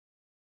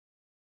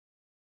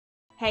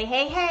Hey,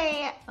 hey,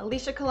 hey,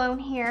 Alicia Cologne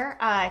here,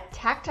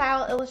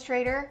 tactile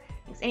illustrator.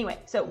 Anyway,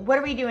 so what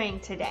are we doing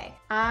today?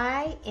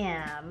 I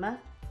am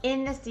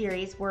in the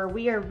series where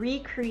we are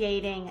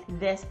recreating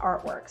this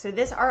artwork. So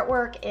this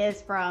artwork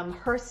is from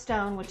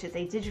Hearthstone, which is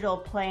a digital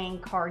playing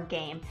card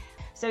game.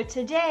 So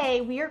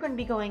today we are going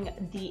to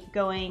be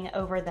going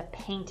over the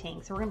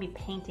painting. So we're going to be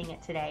painting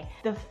it today.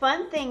 The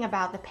fun thing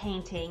about the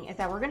painting is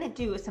that we're going to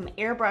do some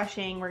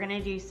airbrushing. We're going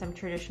to do some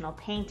traditional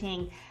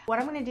painting. What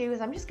I'm going to do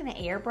is I'm just going to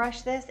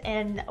airbrush this,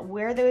 and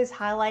where those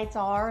highlights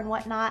are and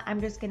whatnot, I'm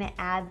just going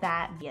to add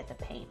that via the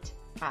paint.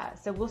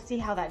 So we'll see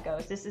how that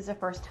goes. This is the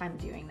first time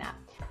doing that.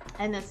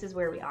 And this is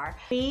where we are.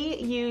 We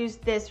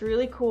used this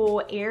really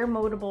cool air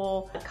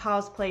moldable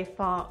cosplay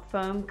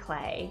foam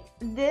clay.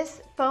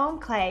 This foam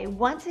clay,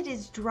 once it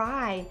is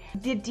dry,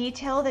 the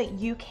detail that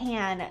you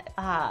can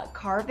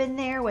carve in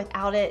there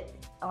without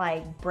it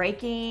like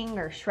breaking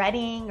or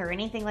shredding or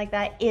anything like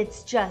that,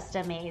 it's just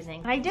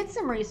amazing. I did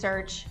some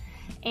research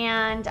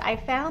and I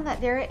found that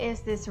there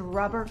is this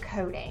rubber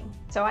coating.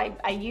 So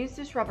I used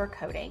this rubber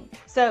coating.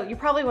 So you're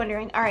probably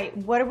wondering, all right,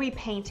 what are we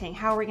painting?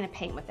 How are we gonna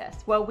paint with this?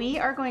 Well, we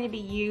are going to be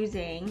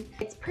using,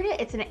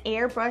 it's an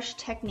airbrush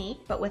technique,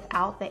 but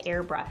without the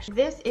airbrush.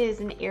 This is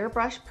an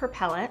airbrush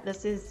propellant.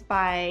 This is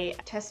by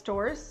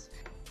Testors.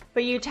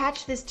 But you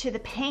attach this to the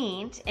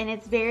paint and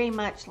it's very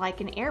much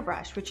like an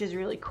airbrush, which is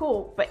really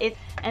cool.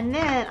 And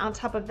then on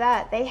top of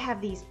that, they have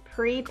these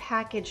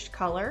pre-packaged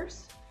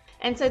colors.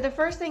 And so the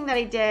first thing that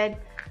I did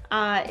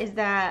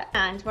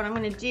and what I'm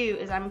going to do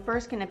is I'm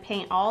first going to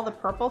paint all the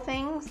purple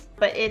things,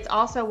 but it's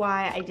also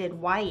why I did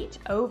white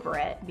over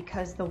it,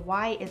 because the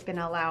white is going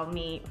to allow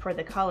me for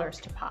the colors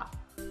to pop.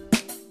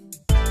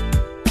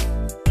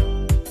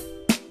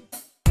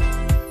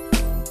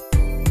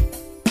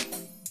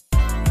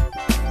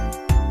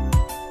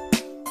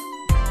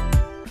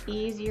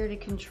 Easier to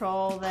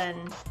control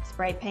than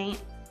spray paint.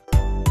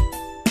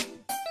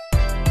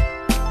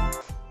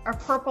 Our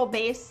purple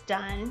base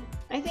done.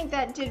 I think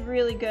that did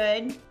really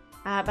good.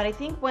 But I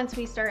think once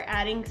we start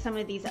adding some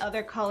of these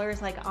other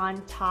colors like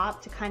on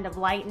top to kind of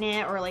lighten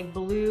it, or like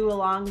blue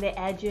along the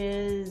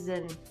edges,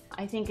 and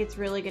I think it's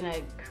really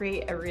gonna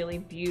create a really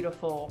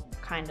beautiful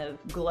kind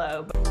of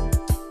glow.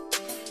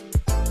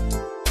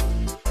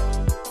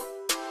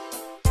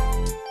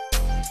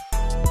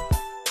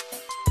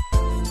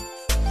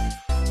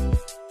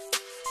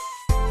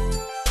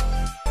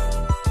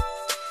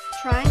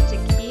 Trying to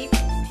keep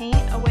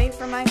paint away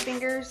from my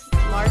fingers,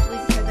 largely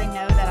because I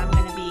know that I'm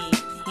going to be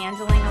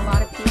handling a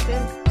lot of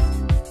pieces.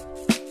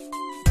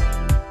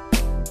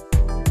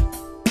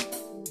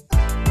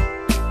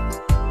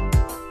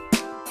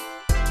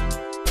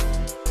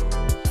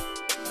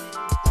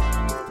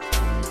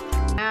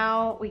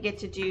 Now we get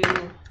to do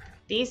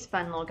these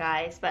fun little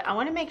guys, but I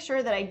want to make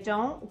sure that I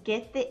don't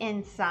get the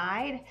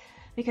inside,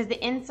 because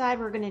the inside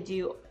we're going to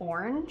do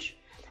orange.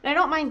 And I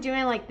don't mind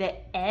doing like the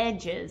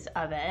edges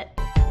of it.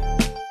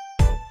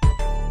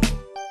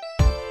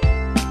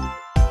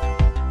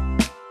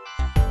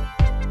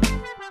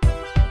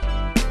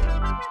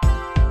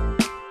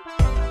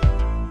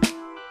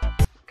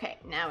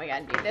 Now we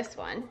gotta do this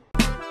one.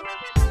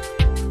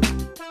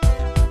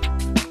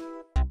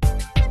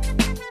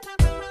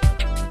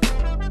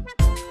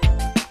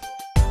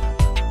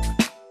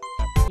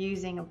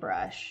 Using a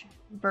brush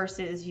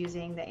versus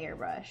using the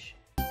airbrush.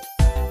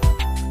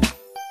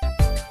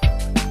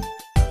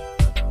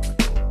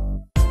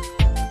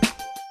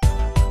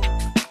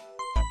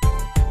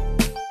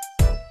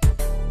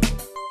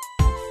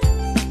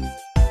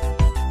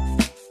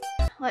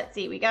 Let's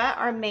see, we got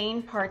our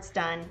main parts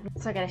done.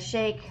 So I gotta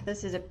shake.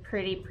 This is a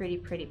pretty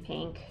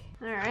pink.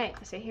 All right,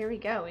 so here we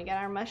go. We got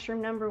our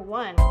mushroom number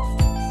 1.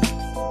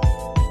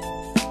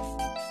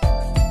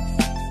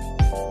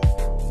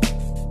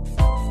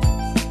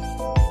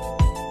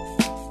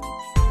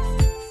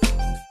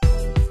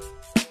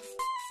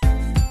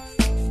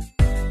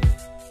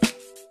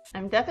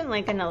 I'm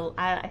definitely gonna,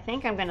 I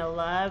think I'm gonna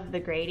love the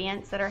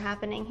gradients that are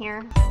happening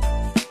here.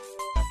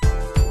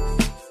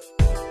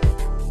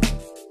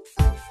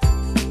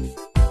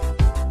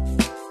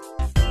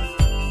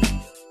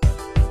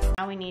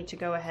 Now we need to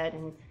go ahead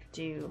and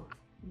do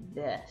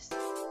this.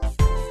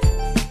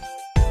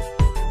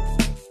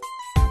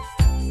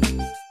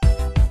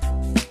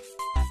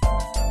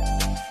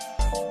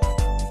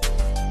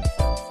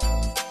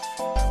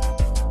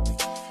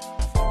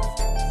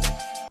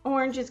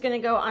 Orange is going to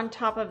go on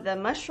top of the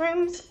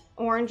mushrooms.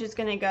 Orange is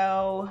going to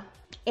go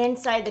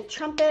inside the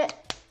trumpet.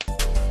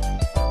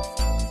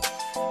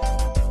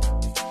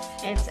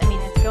 It's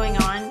going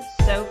on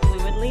so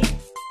fluidly.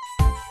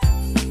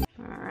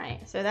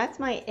 Alright, so that's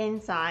my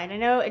inside. I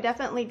know it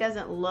definitely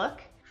doesn't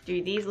look.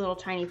 Do these little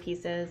tiny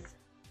pieces.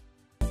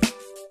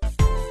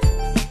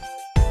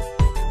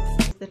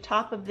 The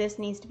top of this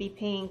needs to be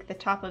pink. The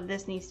top of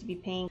this needs to be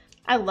pink.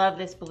 I love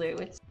this blue.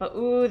 But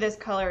ooh, this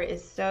color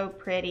is so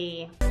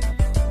pretty.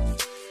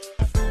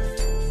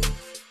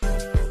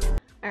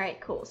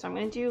 Alright, cool. So I'm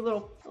going to do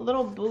a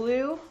little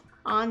blue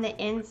on the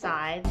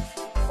inside.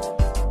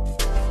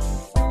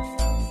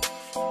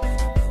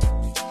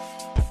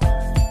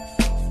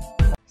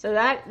 So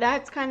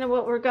that's kind of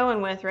what we're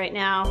going with right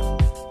now.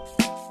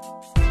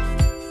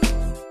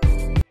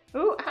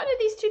 Ooh, how did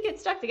these two get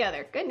stuck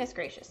together? Goodness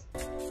gracious.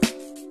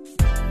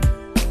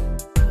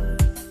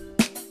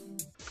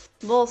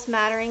 Little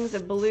smatterings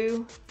of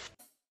blue.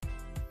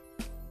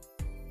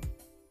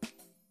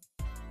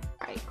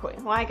 Alright, cool.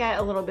 Well, I got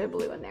a little bit of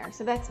blue in there,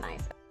 so that's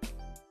nice.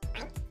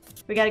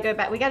 We gotta go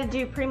back. We gotta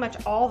do pretty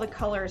much all the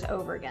colors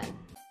over again.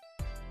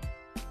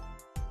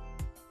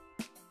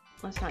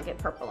 Let's not get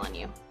purple on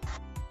you.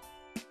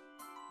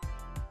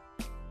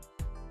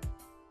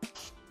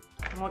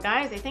 Well,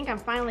 guys, I think I'm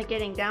finally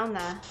getting down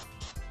the...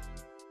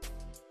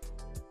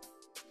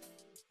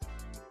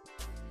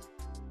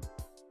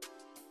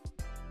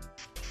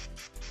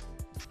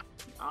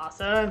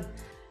 Awesome.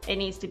 It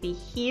needs to be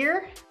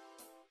here.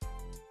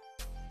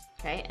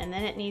 Okay, and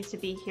then it needs to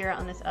be here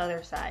on this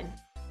other side.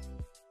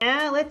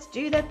 Now let's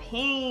do the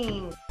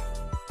pink.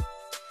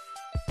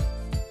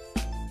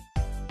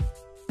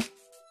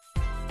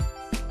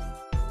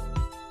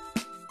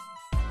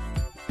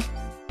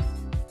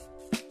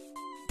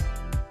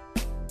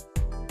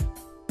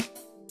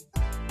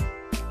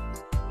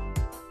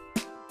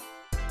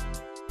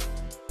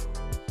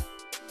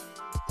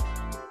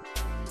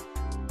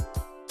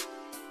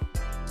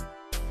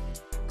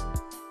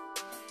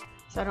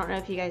 So I don't know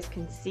if you guys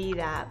can see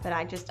that, but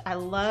I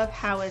love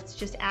how it's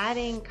just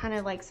adding kind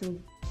of like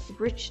some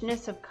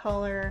richness of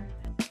color.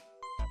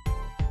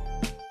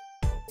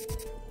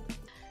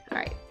 All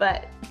right,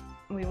 but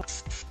we want...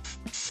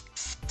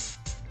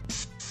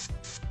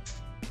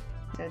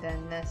 So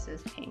then this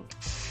is pink.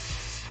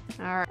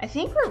 All right, I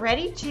think we're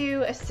ready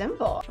to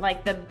assemble.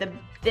 Like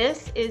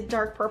this is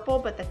dark purple,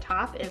 but the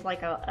top is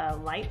like a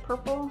light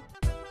purple.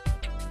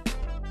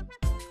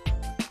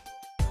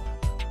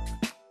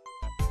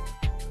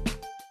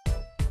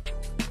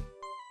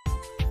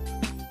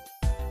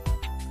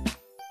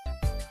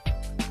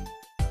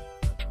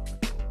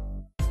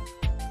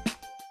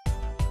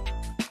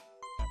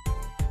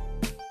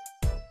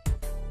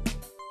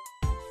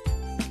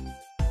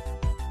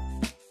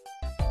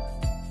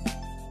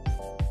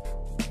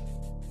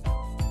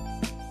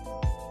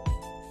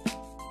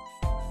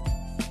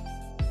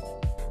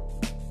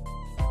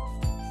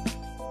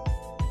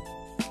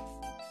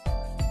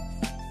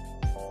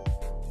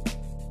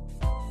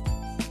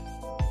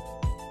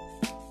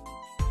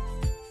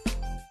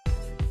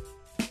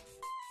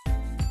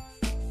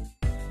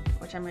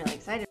 Which I'm really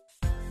excited.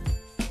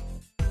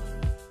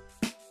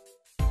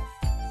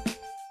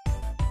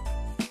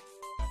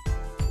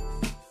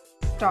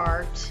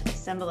 Start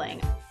assembling.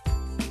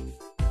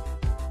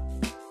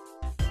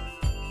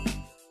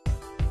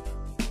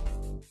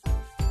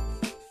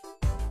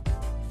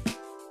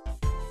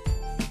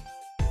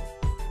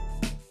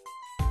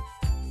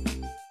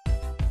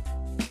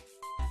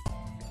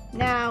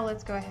 Now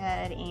let's go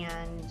ahead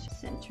and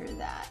center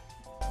that.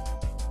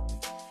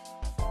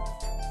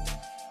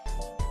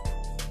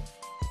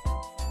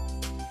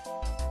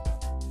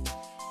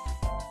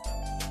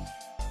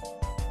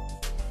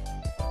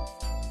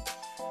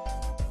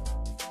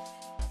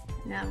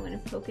 Now I'm going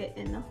to poke it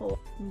in the hole.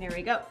 And there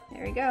we go.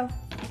 There we go.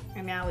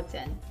 And now it's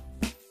in.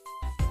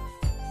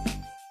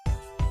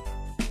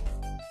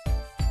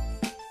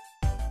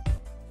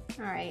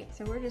 All right,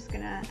 so we're just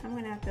gonna, I'm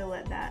gonna have to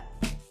let that.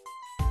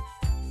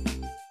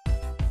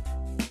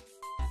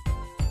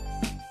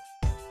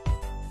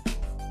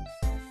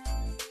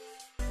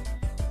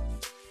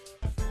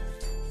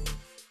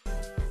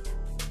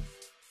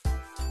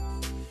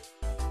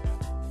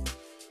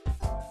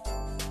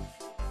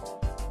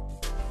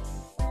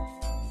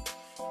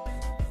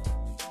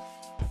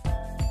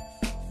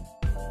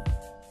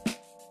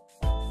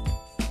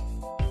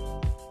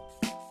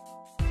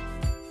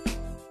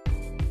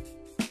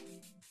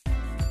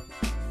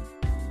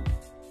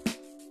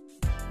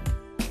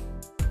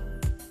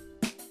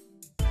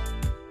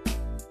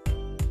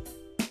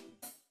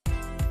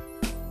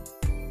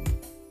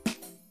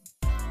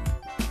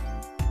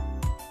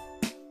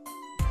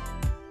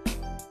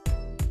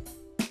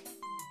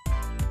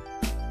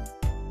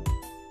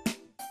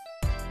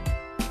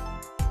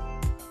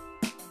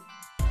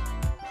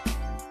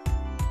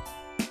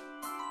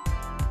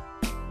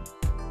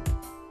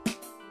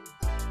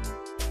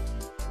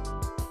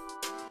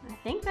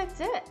 I think that's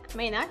it. I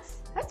mean,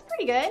 that's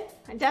pretty good.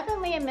 I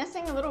definitely am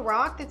missing a little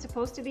rock that's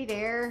supposed to be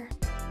there.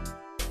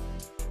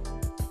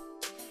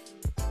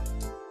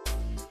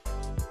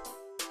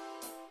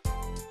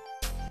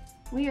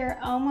 We are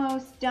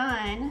almost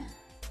done.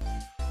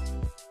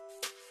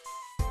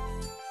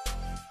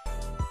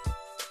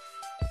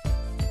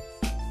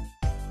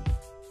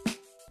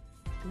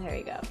 There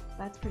you go.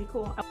 That's pretty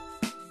cool.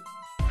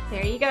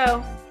 There you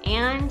go.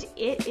 And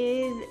it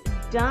is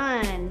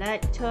done.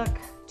 That took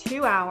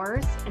 2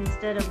 hours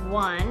instead of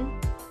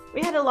 1.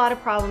 We had a lot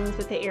of problems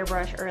with the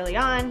airbrush early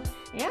on.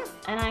 Yeah,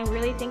 and I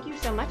really thank you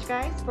so much,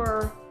 guys,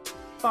 for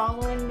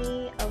following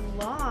me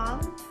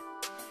along.